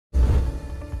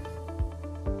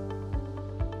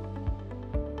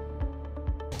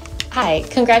Hi,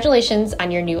 congratulations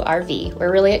on your new RV.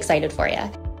 We're really excited for you.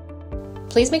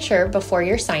 Please make sure before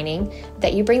you're signing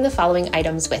that you bring the following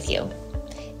items with you.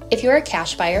 If you're a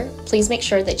cash buyer, please make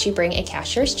sure that you bring a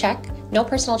cashier's check, no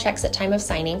personal checks at time of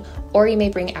signing, or you may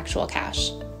bring actual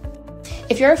cash.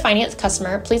 If you're a finance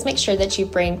customer, please make sure that you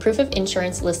bring proof of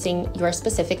insurance listing your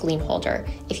specific lien holder.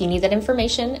 If you need that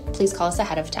information, please call us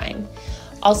ahead of time.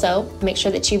 Also, make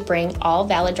sure that you bring all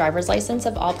valid driver's license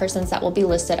of all persons that will be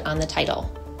listed on the title.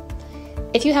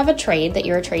 If you have a trade that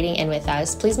you're trading in with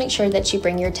us, please make sure that you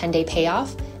bring your 10-day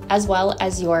payoff as well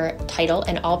as your title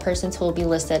and all persons who will be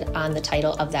listed on the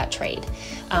title of that trade.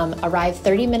 Arrive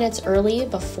 30 minutes early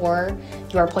before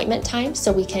your appointment time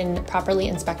so we can properly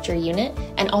inspect your unit,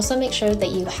 and also make sure that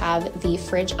you have the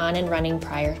fridge on and running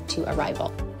prior to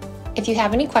arrival. If you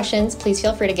have any questions, please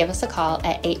feel free to give us a call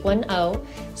at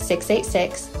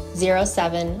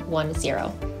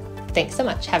 810-686-0710. Thanks so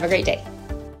much. Have a great day.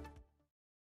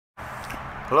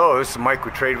 Hello, this is Mike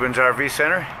with TradeWinds RV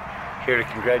Center. Here to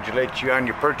congratulate you on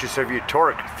your purchase of your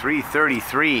Torque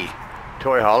 333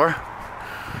 toy hauler.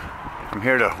 I'm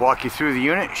here to walk you through the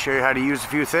unit, show you how to use a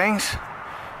few things,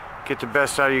 get the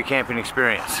best out of your camping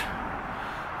experience.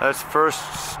 Let's first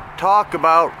talk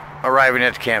about arriving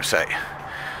at the campsite.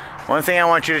 One thing I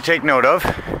want you to take note of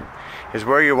is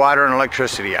where your water and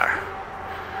electricity are.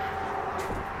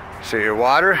 So your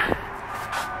water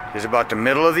is about the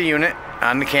middle of the unit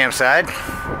on the campsite,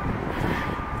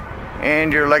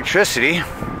 and your electricity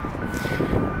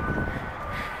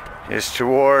is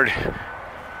toward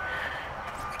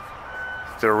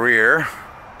the rear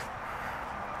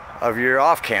of your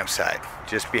off campsite,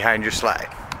 just behind your slide.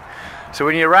 So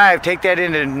when you arrive, take that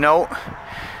into note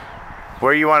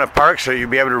where you want to park so you'll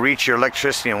be able to reach your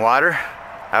electricity and water.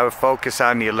 I would focus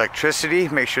on the electricity,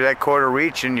 make sure that cord will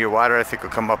reach, and your water I think will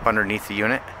come up underneath the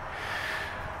unit.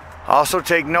 Also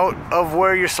take note of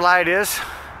where your slide is.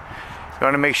 You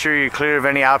want to make sure you're clear of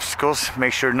any obstacles,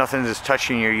 make sure nothing is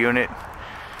touching your unit.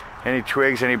 Any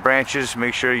twigs, any branches,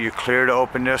 make sure you're clear to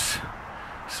open this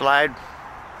slide.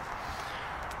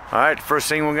 Alright, the first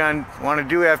thing we're going to want to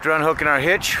do after unhooking our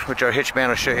hitch, which our hitch man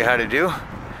will show you how to do,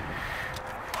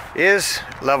 is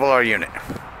level our unit.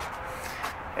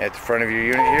 At the front of your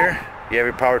unit here, you have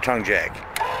your power tongue jack.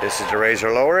 This is to raise or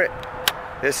lower it.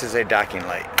 This is a docking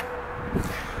light.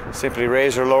 Simply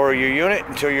raise or lower your unit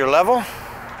until you're level.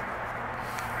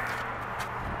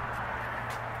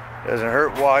 Doesn't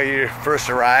hurt while you first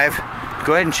arrive.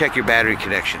 Go ahead and check your battery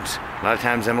connections. A lot of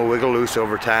times them will wiggle loose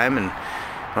over time, and you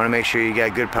want to make sure you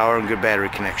got good power and good battery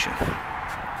connection.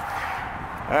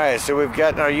 Alright, so we've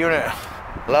got our unit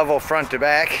level front to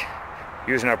back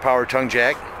using our power tongue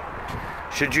jack.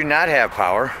 Should you not have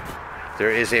power,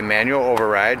 there is a manual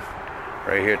override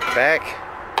right here at the back.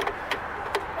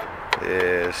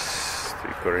 This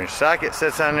 3/4 inch socket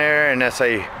sits on there, and that's how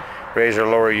you raise or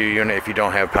lower your unit if you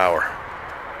don't have power.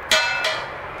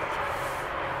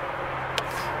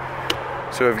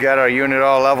 So we've got our unit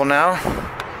all level now.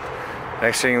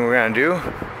 Next thing we're going to do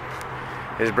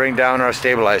is bring down our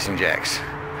stabilizing jacks.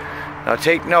 Now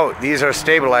take note, these are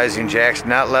stabilizing jacks,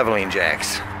 not leveling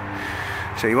jacks.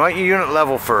 So you want your unit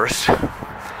level first.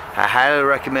 I highly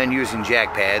recommend using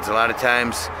jack pads. A lot of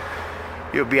times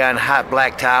you'll be on hot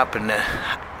blacktop and the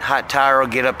hot tar will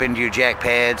get up into your jack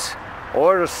pads,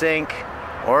 or it'll sink,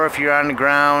 or if you're on the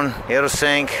ground, it'll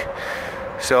sink.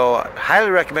 So I highly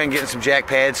recommend getting some jack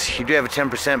pads. You do have a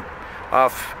 10%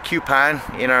 off coupon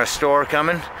in our store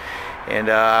coming, and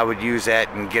I would use that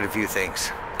and get a few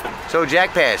things. So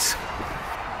jack pads,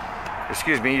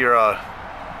 excuse me, your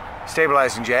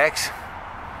stabilizing jacks.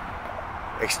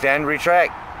 Extend,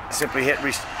 retract. Simply hit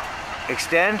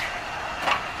extend.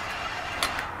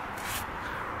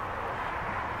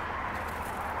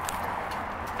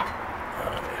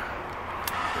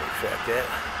 Retract that.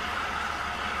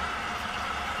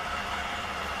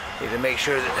 Need to make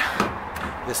sure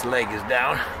that this leg is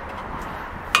down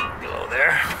below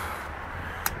there.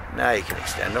 Now you can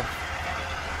extend them.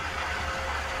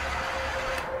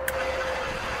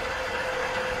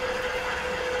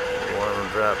 One will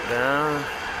drop down.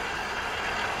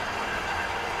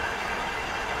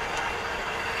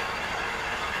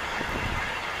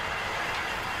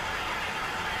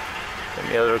 And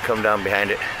the other will come down behind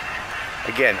it.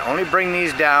 Again, only bring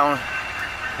these down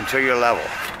until you're level.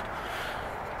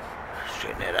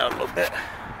 Straighten that out a little bit.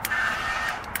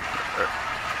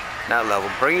 Not level.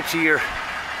 Bring it to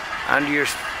onto your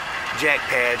jack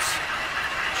pads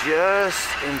just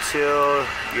until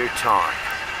you're taut.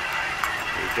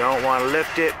 You don't want to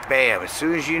lift it. Bam! As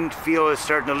soon as you feel it's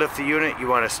starting to lift the unit, you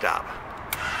want to stop.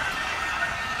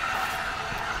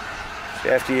 So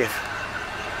after you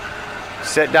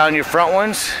set down your front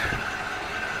ones,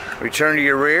 Return to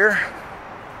your rear.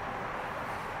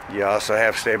 You also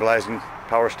have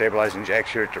power stabilizing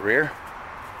jacks here at the rear.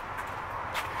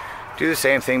 Do the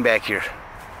same thing back here.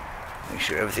 Make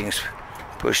sure everything's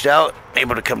pushed out,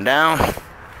 able to come down,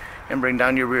 and bring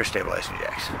down your rear stabilizing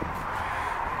jacks.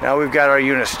 Now we've got our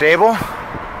unit stable.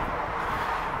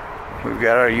 We've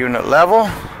got our unit level.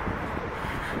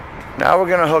 Now we're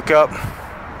going to hook up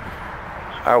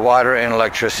our water and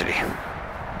electricity.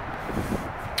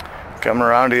 Coming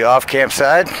around to the off-camp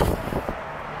side.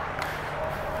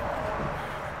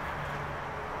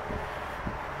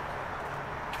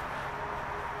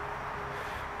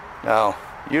 Now,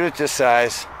 unit this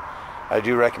size, I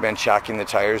do recommend chocking the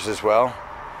tires as well.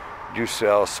 We do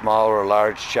sell small or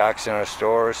large chocks in our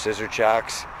store, scissor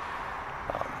chocks.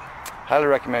 Highly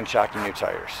recommend chocking your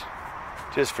tires,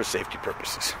 just for safety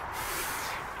purposes.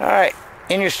 Alright,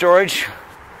 in your storage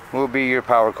will be your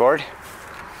power cord.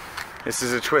 This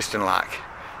is a twist and lock.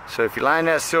 So if you line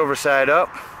that silver side up,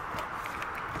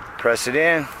 press it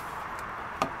in,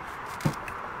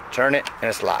 turn it, and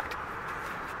it's locked.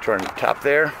 Turn the top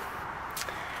there,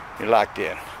 you're locked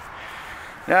in.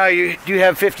 Now you do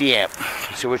have 50 amp.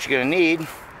 So what you're going to need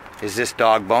is this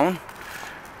dog bone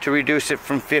to reduce it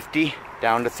from 50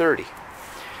 down to 30.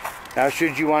 Now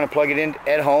should you want to plug it in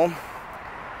at home,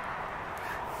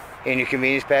 in your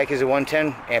convenience pack is a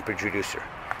 110 amperage reducer.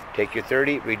 Take your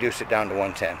 30, reduce it down to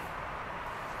 110.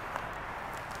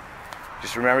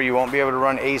 Just remember, you won't be able to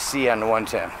run AC on the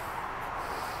 110.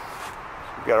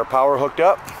 We've got our power hooked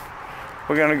up.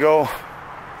 We're going to go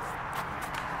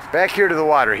back here to the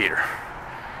water heater.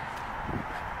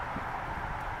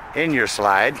 In your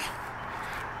slide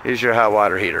is your hot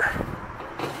water heater.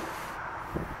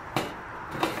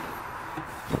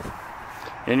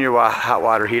 In your hot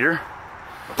water heater,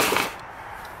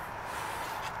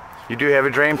 you do have a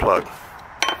drain plug.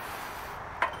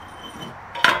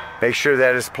 Make sure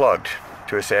that is plugged.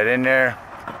 Twist that in there,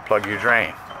 plug your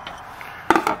drain.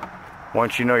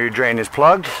 Once you know your drain is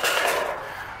plugged,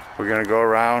 we're going to go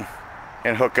around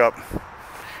and hook up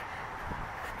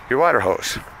your water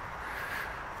hose.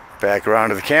 Back around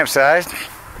to the campsite.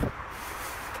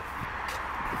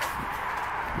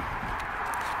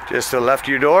 Just to the left of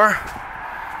your door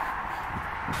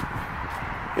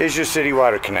is your city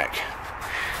water connect.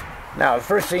 Now the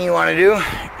first thing you want to do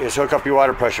is hook up your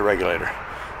water pressure regulator.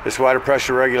 This water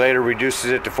pressure regulator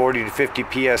reduces it to 40 to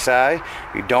 50 psi.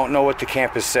 You don't know what the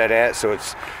camp is set at, so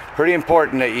it's pretty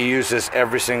important that you use this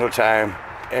every single time,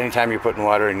 anytime you're putting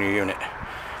water in your unit.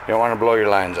 You don't want to blow your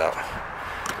lines out.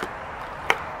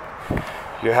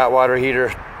 Your hot water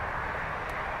heater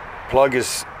plug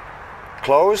is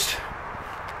closed.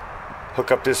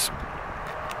 Hook up this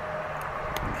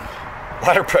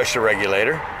water pressure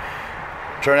regulator.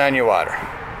 Turn on your water.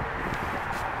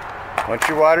 Once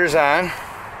your water's on,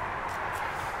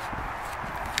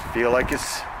 feel like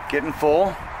it's getting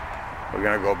full, we're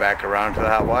going to go back around to the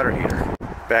hot water heater.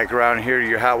 Back around here to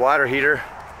your hot water heater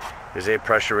is a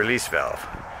pressure release valve.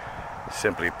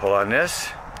 Simply pull on this,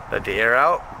 let the air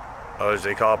out, or as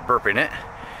they call it, burping it,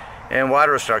 and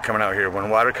water will start coming out here.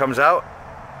 When water comes out,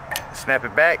 snap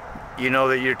it back, you know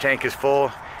that your tank is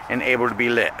full and able to be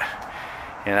lit.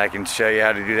 And I can show you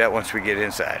how to do that once we get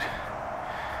inside.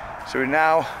 So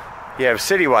now you have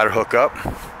city water hookup.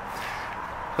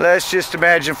 Let's just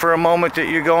imagine for a moment that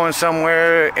you're going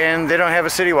somewhere and they don't have a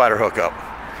city water hookup.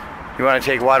 You want to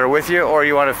take water with you, or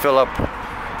you want to fill up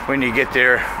when you get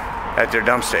there at their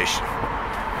dump station.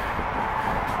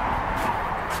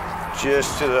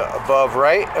 Just to the above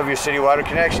right of your city water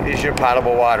connection is your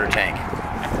potable water tank.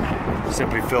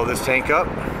 Simply fill this tank up.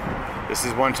 This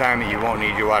is one time that you won't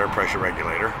need your water pressure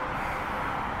regulator.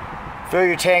 Fill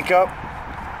your tank up.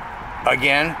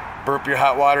 Again, burp your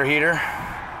hot water heater.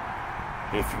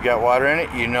 If you've got water in it,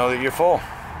 you know that you're full.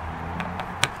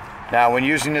 Now, when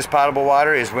using this potable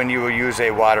water is when you will use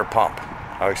a water pump.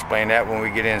 I'll explain that when we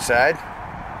get inside.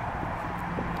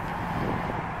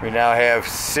 We now have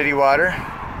city water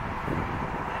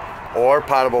or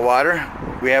potable water.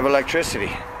 We have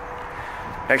electricity.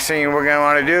 Next thing we're going to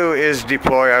want to do is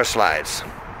deploy our slides.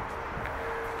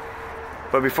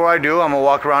 But before I do, I'm going to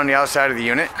walk around the outside of the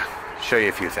unit, show you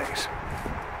a few things.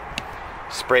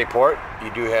 Spray port.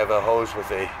 You do have a hose with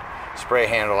a spray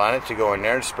handle on it to go in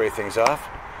there and spray things off.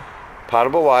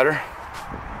 Potable water.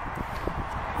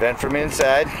 Vent from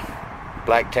inside.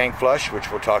 Black tank flush,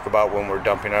 which we'll talk about when we're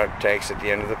dumping our tanks at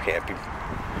the end of the camping.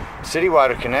 City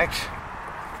water connect.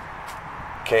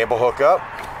 Cable hookup.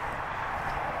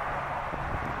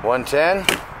 110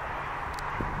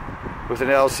 with an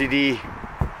LCD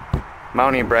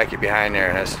mounting bracket behind there,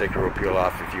 and that sticker will peel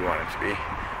off if you want it to be.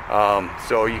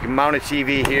 So you can mount a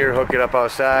TV here, hook it up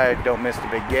outside, don't miss the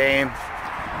big game.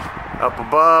 Up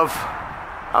above,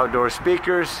 outdoor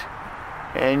speakers,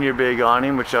 and your big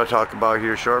awning, which I'll talk about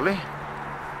here shortly.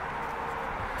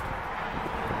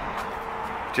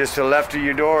 Just to the left of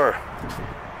your door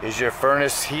is your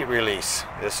furnace heat release.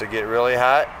 This will get really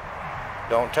hot.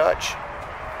 Don't touch.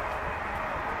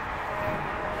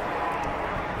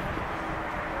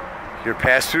 Your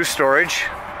pass-through storage.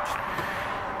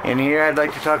 In here I'd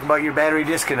like to talk about your battery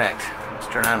disconnect. Let's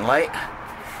turn on the light.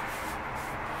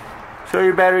 So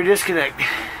your battery disconnect.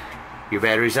 Your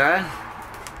battery's on.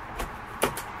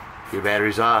 Your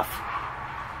battery's off.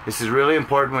 This is really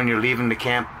important when you're leaving the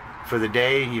camp for the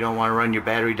day. You don't want to run your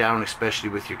battery down, especially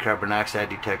with your carbon monoxide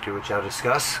detector, which I'll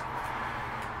discuss.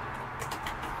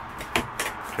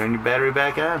 Turn your battery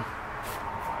back on.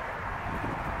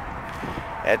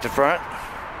 At the front,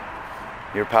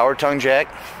 your power tongue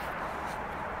jack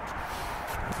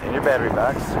and your battery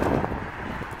box.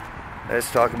 Let's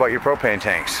talk about your propane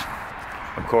tanks.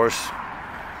 Of course,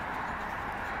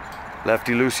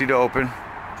 lefty-loosey to open,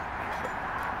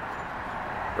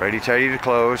 righty-tighty to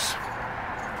close.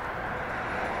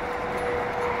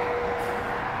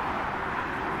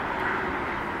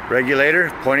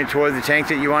 Regulator pointing toward the tank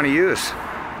that you want to use.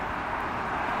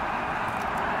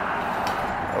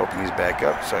 Open these back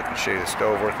up so I can show you the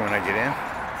stove working when I get in.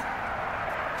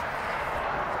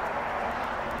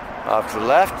 Off to the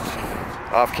left,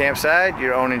 off campsite,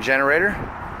 your owning generator.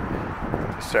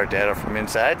 Start that up from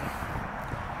inside.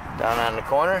 Down on the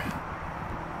corner,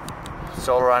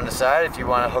 solar on the side. If you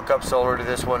want to hook up solar to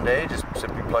this one day, just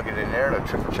simply plug it in there and it'll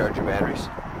triple charge your batteries.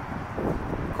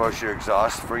 Of course, your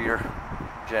exhaust for your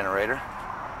generator,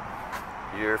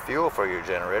 your fuel for your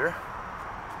generator,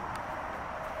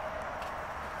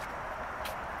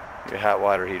 your hot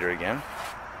water heater again,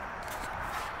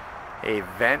 a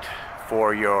vent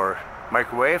for your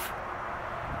microwave,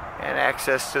 and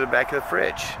access to the back of the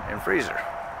fridge and freezer.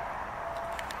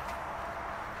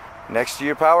 Next to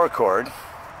your power cord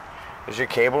is your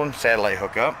cable and satellite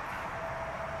hookup,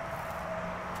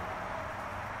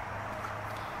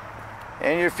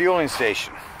 and your fueling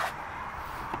station.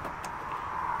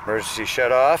 Emergency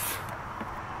shut off,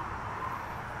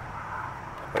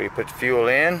 where you put the fuel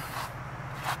in,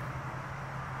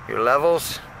 your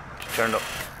levels, turn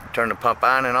the pump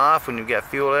on and off when you got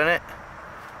fuel in it,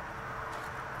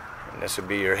 and this will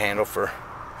be your handle for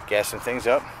gassing things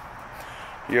up.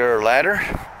 Your ladder,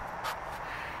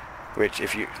 which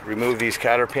if you remove these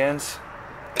cotter pins,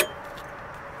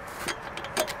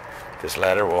 this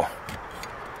ladder will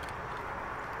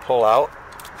pull out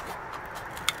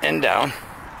and down.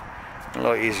 A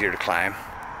little easier to climb.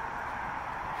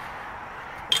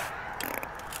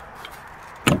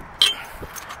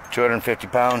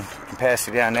 £250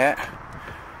 capacity on that.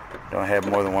 Don't have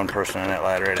more than one person on that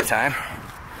ladder at a time.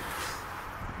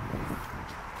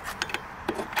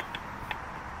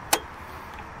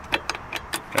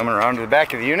 Coming around to the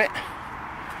back of the unit.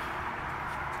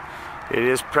 It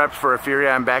is prepped for a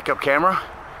Furrion backup camera,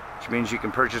 which means you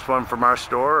can purchase one from our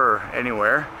store or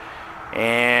anywhere,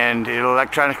 and it'll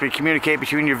electronically communicate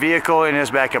between your vehicle and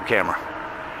this backup camera.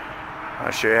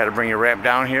 I'll show you how to bring your ramp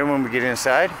down here when we get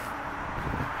inside.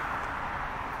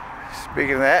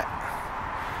 Speaking of that,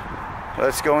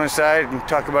 let's go inside and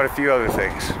talk about a few other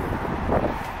things.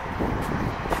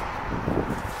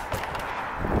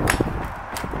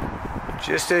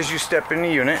 Just as you step in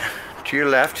the unit, to your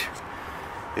left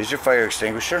is your fire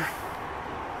extinguisher.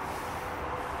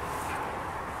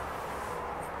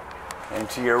 And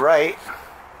to your right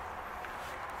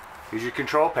is your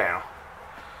control panel.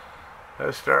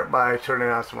 Let's start by turning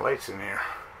on some lights in here.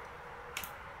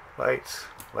 Lights,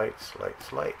 lights,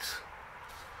 lights, lights.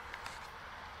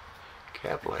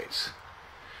 Cap lights.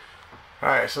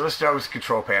 Alright, so let's start with the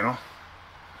control panel.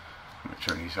 I'm going to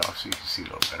turn these off so you can see a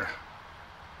little better.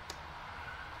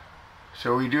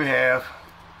 So we do have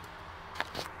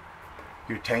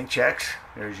your tank checks.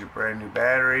 There's your brand new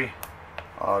battery.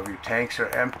 All of your tanks are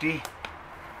empty.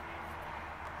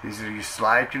 These are your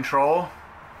slide control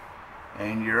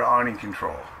and your awning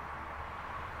control.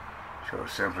 So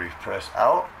simply press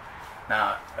out.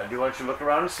 Now I do want you to look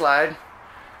around the slide.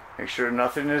 Make sure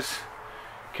nothing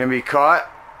can be caught.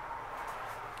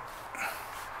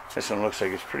 This one looks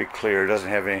like it's pretty clear. It doesn't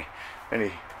have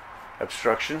any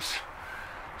obstructions.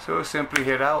 So simply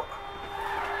hit out.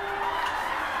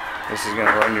 This is going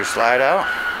to run your slide out.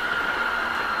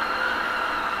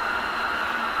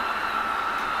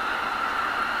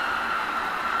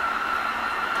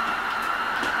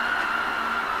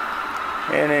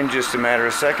 And in just a matter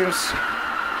of seconds,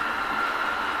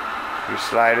 your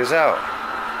slide is out.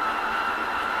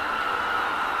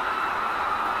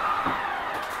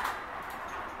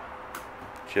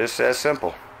 Just that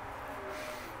simple.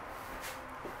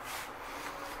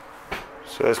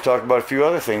 So let's talk about a few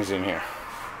other things in here.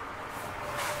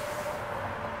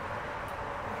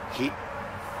 Heat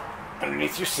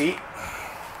underneath your seat.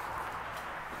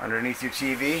 Underneath your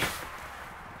TV,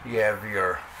 you have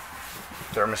your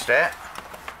thermostat,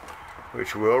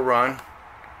 which will run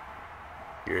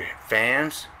your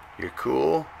fans, your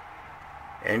cool,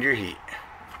 and your heat.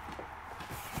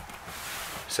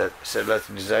 Set at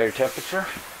the desired temperature.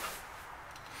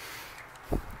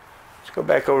 Let's go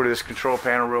back over to this control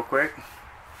panel real quick.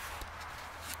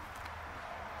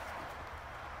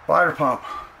 Water pump.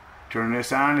 Turn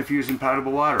this on if using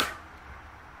potable water.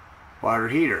 Water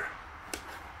heater.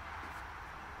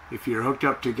 If you're hooked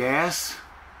up to gas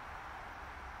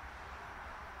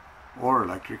or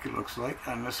electric, it looks like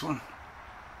on this one,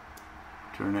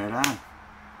 turn that on.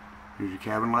 Here's your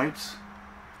cabin lights,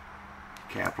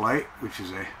 cap light, which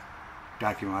is a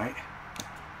docking light,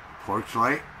 porch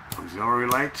light, auxiliary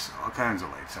lights, all kinds of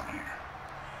lights on here.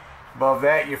 Above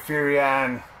that, your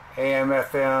Furrion AM,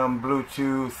 FM,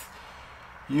 Bluetooth,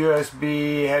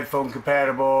 USB, headphone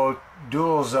compatible,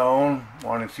 dual zone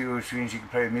 1 and 2, which means you can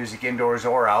play music indoors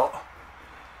or out.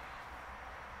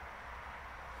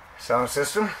 Sound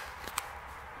system.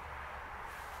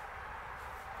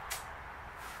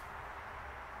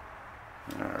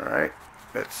 Alright,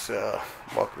 let's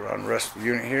walk around the rest of the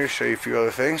unit here, show you a few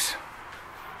other things.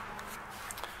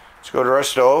 Let's go to our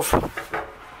stove.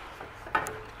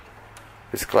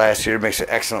 This glass here makes an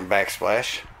excellent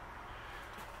backsplash.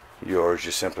 Yours,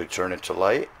 just simply turn it to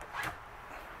light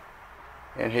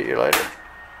and hit your lighter,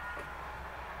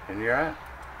 and you're on.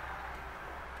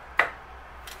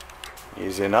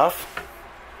 Easy enough.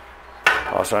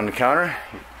 Also on the counter,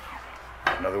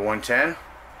 another 110.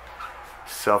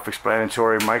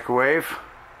 Self-explanatory microwave.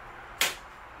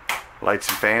 Lights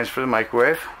and fans for the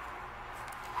microwave.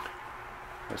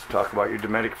 Let's talk about your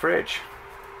Dometic fridge.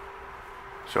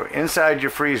 So inside your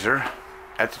freezer,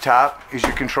 at the top, is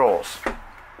your controls.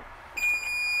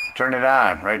 Turn it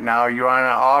on. Right now you're on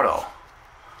an auto.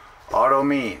 Auto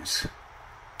means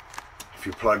if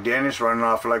you're plugged in, it's running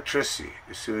off electricity.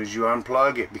 As soon as you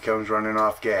unplug, it becomes running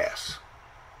off gas.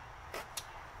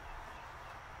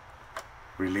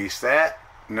 Release that.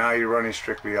 Now you're running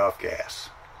strictly off gas.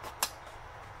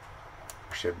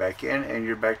 Push it back in and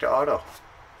you're back to auto.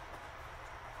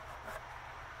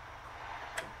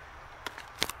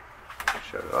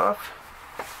 Shut it off.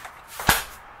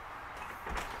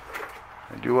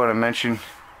 I do want to mention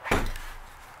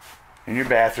in your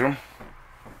bathroom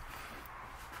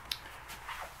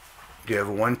you have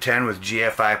a 110 with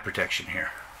GFI protection here.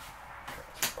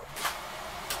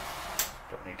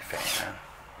 Don't need the fan on.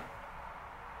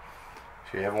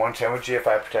 So you have a 110 with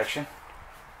GFI protection.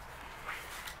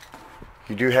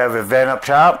 You do have a vent up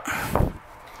top.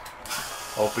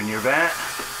 Open your vent.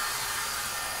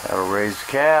 That'll raise the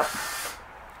cap.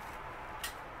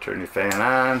 Turn your fan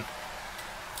on.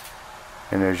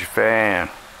 And there's your fan.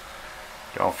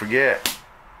 Don't forget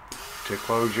to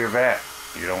close your vent.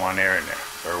 You don't want air in there,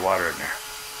 or water in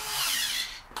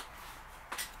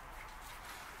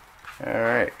there.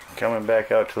 Alright, coming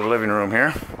back out to the living room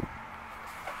here.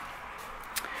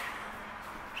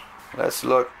 Let's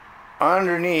look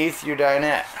underneath your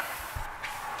dinette.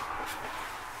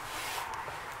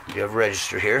 You have a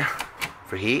register here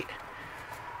for heat.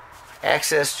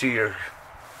 Access to your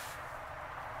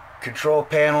control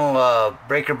panel,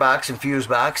 breaker box and fuse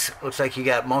box. Looks like you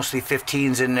got mostly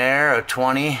 15s in there, or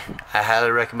 20. I highly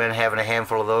recommend having a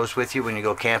handful of those with you when you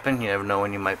go camping. You never know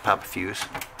when you might pop a fuse.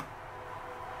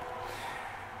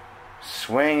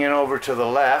 Swinging over to the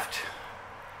left,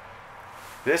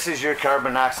 this is your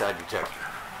carbon monoxide detector.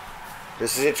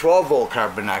 This is a 12-volt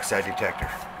carbon monoxide detector,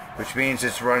 which means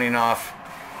it's running off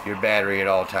your battery at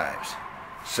all times.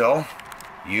 So,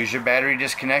 use your battery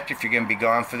disconnect if you're going to be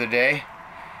gone for the day.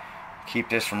 Keep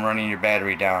this from running your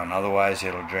battery down, otherwise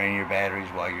it'll drain your batteries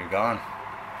while you're gone.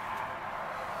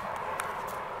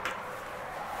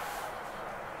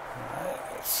 Alright,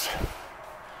 let's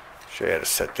show you how to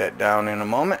set that down in a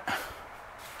moment.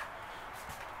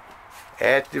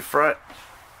 At the front,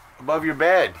 above your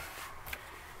bed,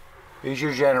 is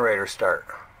your generator start.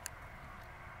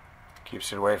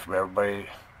 Keeps it away from everybody.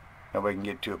 Nobody can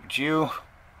get to it but you.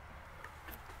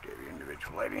 Give you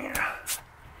individual lighting here.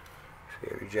 You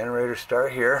have your generator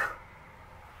start here,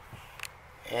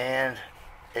 and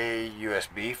a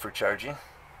USB for charging.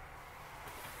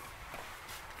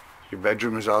 Your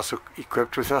bedroom is also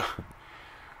equipped with a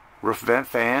roof vent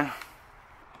fan,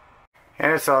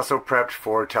 and it's also prepped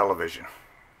for television.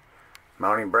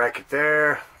 Mounting bracket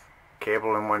there,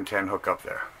 cable and 110 hook up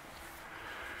there.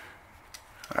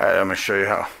 Alright, I'm going to show you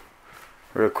how,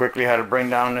 real quickly, how to bring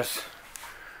down this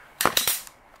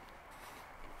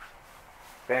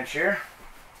bench here.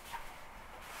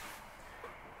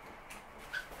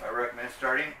 I recommend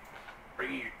starting,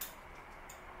 bringing your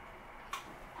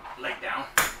leg down.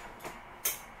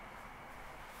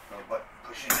 Little butt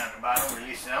pushing down the bottom,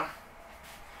 release them.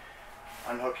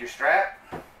 Unhook your strap,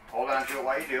 hold on to it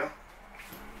while you do.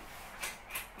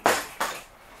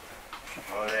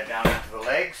 Lower that down into the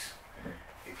legs.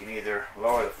 You can either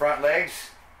lower the front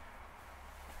legs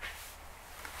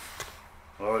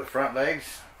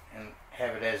and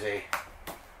have it as a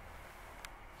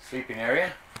sleeping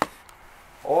area,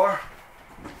 or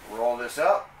roll this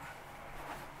up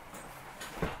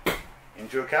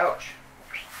into a couch.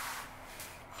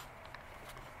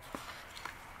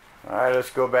 Alright, let's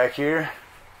go back here.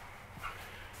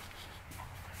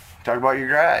 Talk about your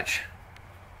garage.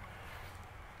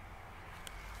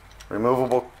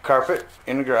 Removable carpet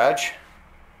in the garage.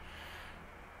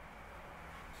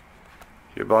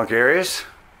 Your bunk areas.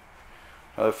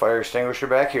 Another fire extinguisher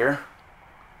back here.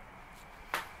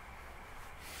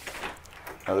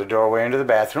 Another doorway into the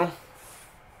bathroom.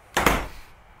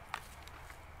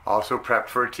 Also prepped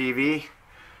for a TV.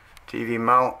 TV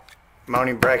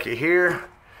mounting bracket here.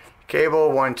 Cable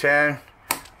 110.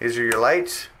 These are your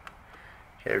lights.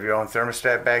 You have your own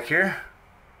thermostat back here.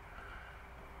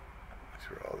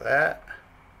 Through all that.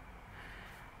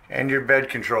 And your bed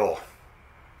control.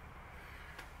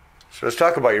 So let's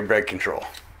talk about your bed control.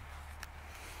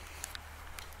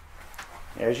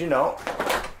 As you know,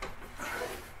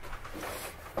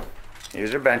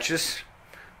 these are benches.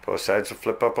 Both sides will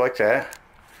flip up like that.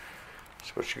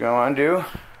 So what you're going to want to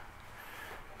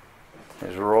do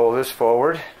is roll this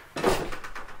forward.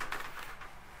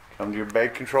 Come to your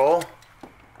bed control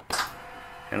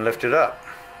and lift it up.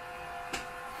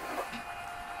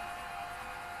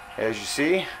 As you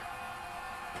see,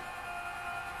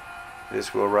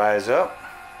 this will rise up.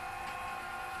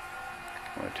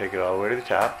 I'm going to take it all the way to the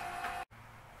top.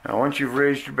 Now once you've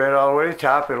raised your bed all the way to the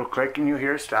top, it'll click and you'll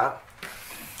hear it stop.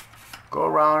 Go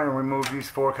around and remove these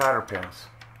 4 cotter pins.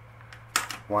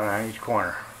 1 on each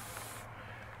corner.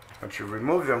 Once you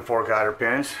remove them 4 cotter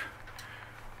pins,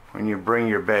 when you bring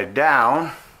your bed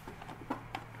down,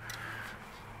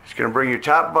 it's going to bring your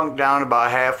top bunk down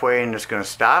about halfway and it's going to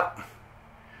stop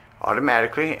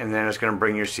automatically, and then it's going to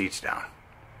bring your seats down.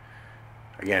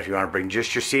 Again, if you want to bring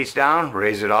just your seats down,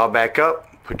 raise it all back up,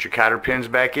 put your cotter pins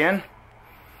back in,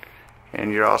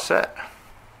 and you're all set.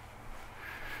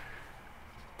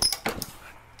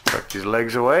 Tuck these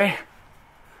legs away.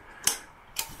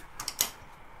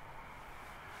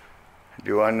 I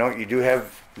do want to note you do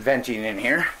have venting in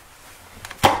here.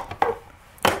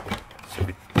 So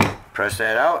press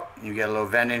that out, you got a little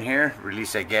vent in here,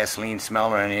 release that gasoline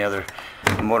smell or any other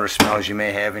motor smells you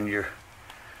may have in your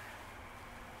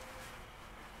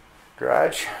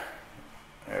garage.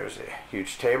 There's a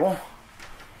huge table,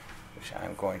 which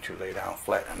I'm going to lay down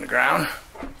flat on the ground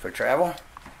for travel.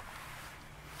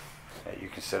 That you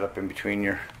can set up in between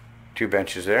your 2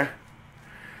 benches there.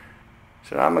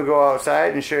 So now I'm going to go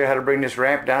outside and show you how to bring this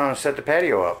ramp down and set the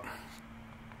patio up.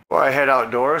 Before I head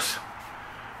outdoors,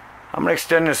 I'm going to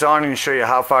extend this awning and show you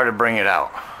how far to bring it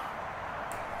out.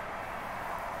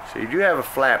 So you do have a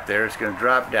flap there. It's going to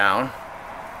drop down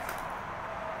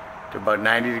to about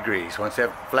 90 degrees. Once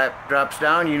that flap drops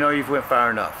down, you know you've went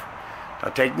far enough.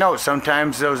 Now take note,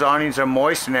 sometimes those awnings are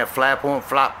moist and that flap won't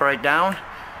flop right down.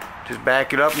 Just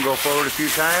back it up and go forward a few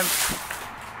times.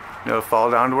 It'll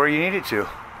fall down to where you need it to.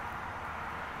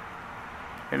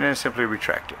 And then simply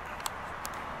retract it.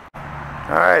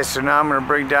 Alright, so now I'm going to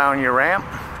bring down your ramp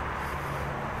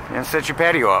and set your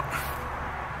patio up.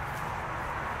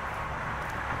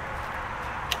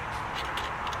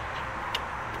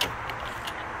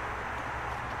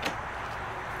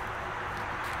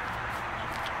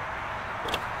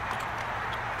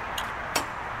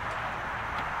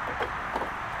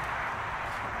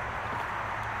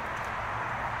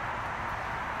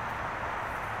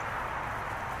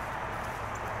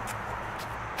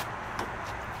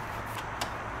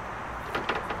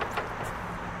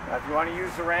 Now if you want to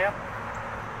use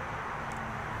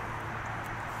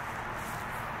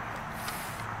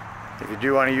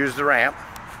the ramp,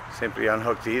 simply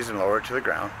unhook these and lower it to the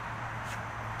ground.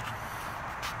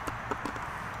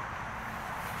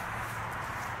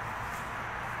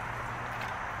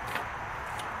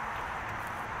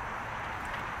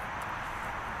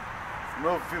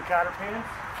 Remove a few cotter pins.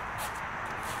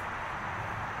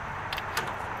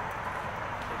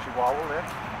 Get your wobble there.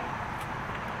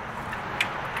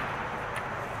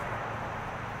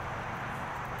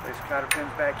 Place the cotter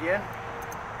pins back in.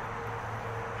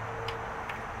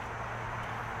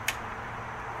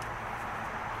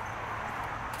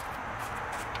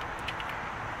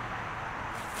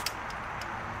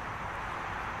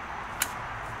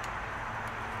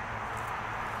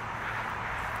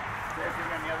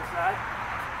 side.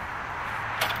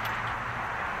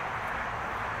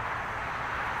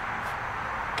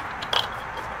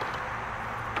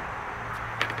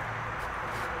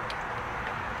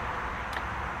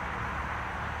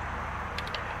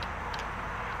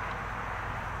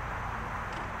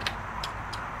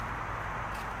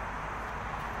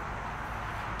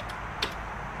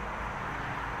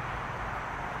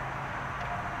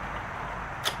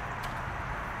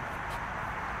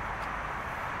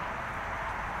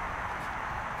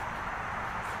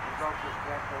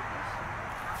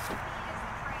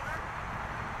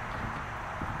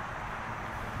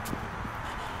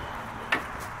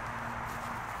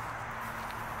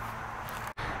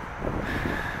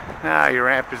 Now your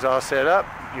ramp is all set up,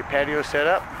 your patio set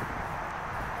up.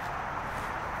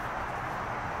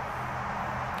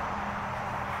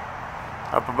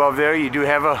 Up above there you do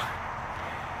have a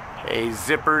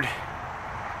zippered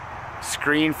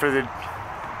screen for the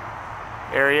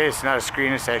area. It's not a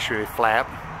screen, it's actually a flap.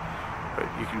 But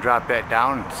you can drop that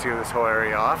down and seal this whole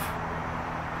area off.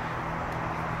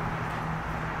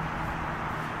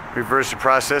 Reverse the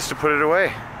process to put it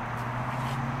away.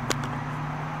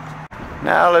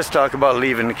 Now let's talk about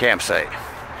leaving the campsite.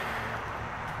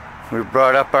 We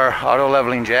brought up our auto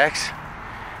leveling jacks.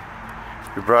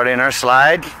 We brought in our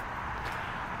slide.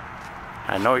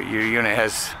 I know your unit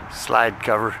has slide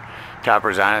cover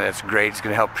toppers on it. That's great. It's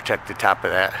going to help protect the top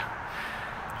of that.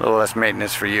 A little less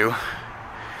maintenance for you.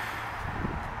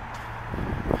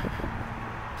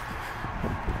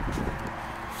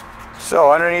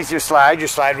 So underneath your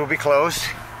slide will be closed.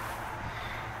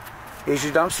 Here's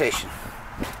your dump station.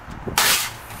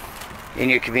 In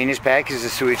your convenience pack is a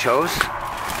sewage hose.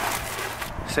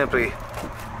 Simply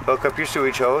hook up your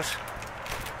sewage hose,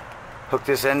 hook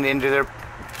this end into their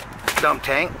dump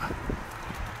tank,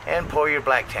 and pull your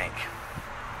black tank.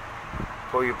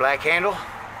 Pull your black handle.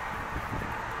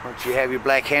 Once you have your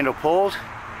black handle pulled,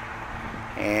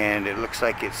 and it looks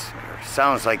like or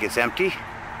sounds like it's empty,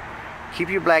 keep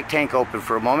your black tank open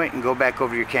for a moment and go back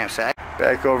over to your campsite.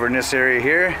 Back over in this area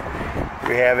here,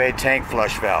 we have a tank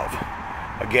flush valve.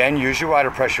 Again, use your water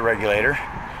pressure regulator.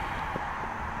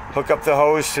 Hook up the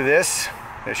hose to this.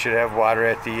 It should have water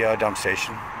at the dump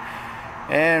station.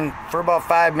 And for about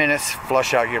 5 minutes,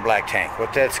 flush out your black tank.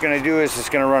 What that's going to do is it's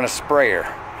going to run a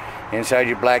sprayer inside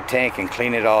your black tank and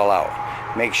clean it all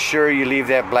out. Make sure you leave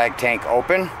that black tank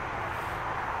open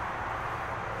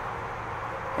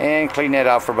and clean that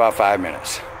out for about 5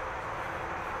 minutes.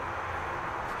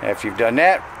 After you've done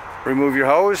that, remove your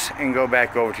hose and go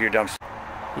back over to your dump station.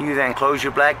 You then close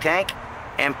your black tank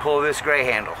and pull this gray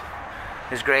handle.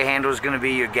 This gray handle is going to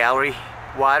be your gallery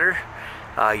water,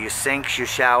 your sinks, your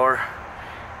shower,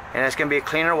 and it's going to be a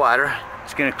cleaner water.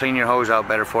 It's going to clean your hose out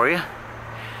better for you.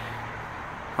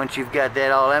 Once you've got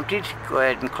that all emptied, go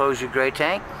ahead and close your gray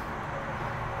tank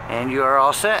and you are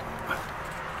all set.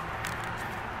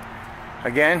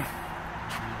 Again,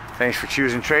 thanks for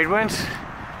choosing TradeWinds.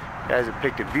 You guys have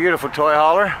picked a beautiful toy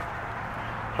hauler.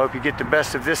 Hope you get the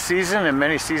best of this season and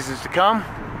many seasons to come.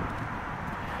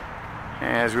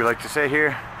 And as we like to say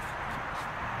here,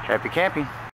 happy camping.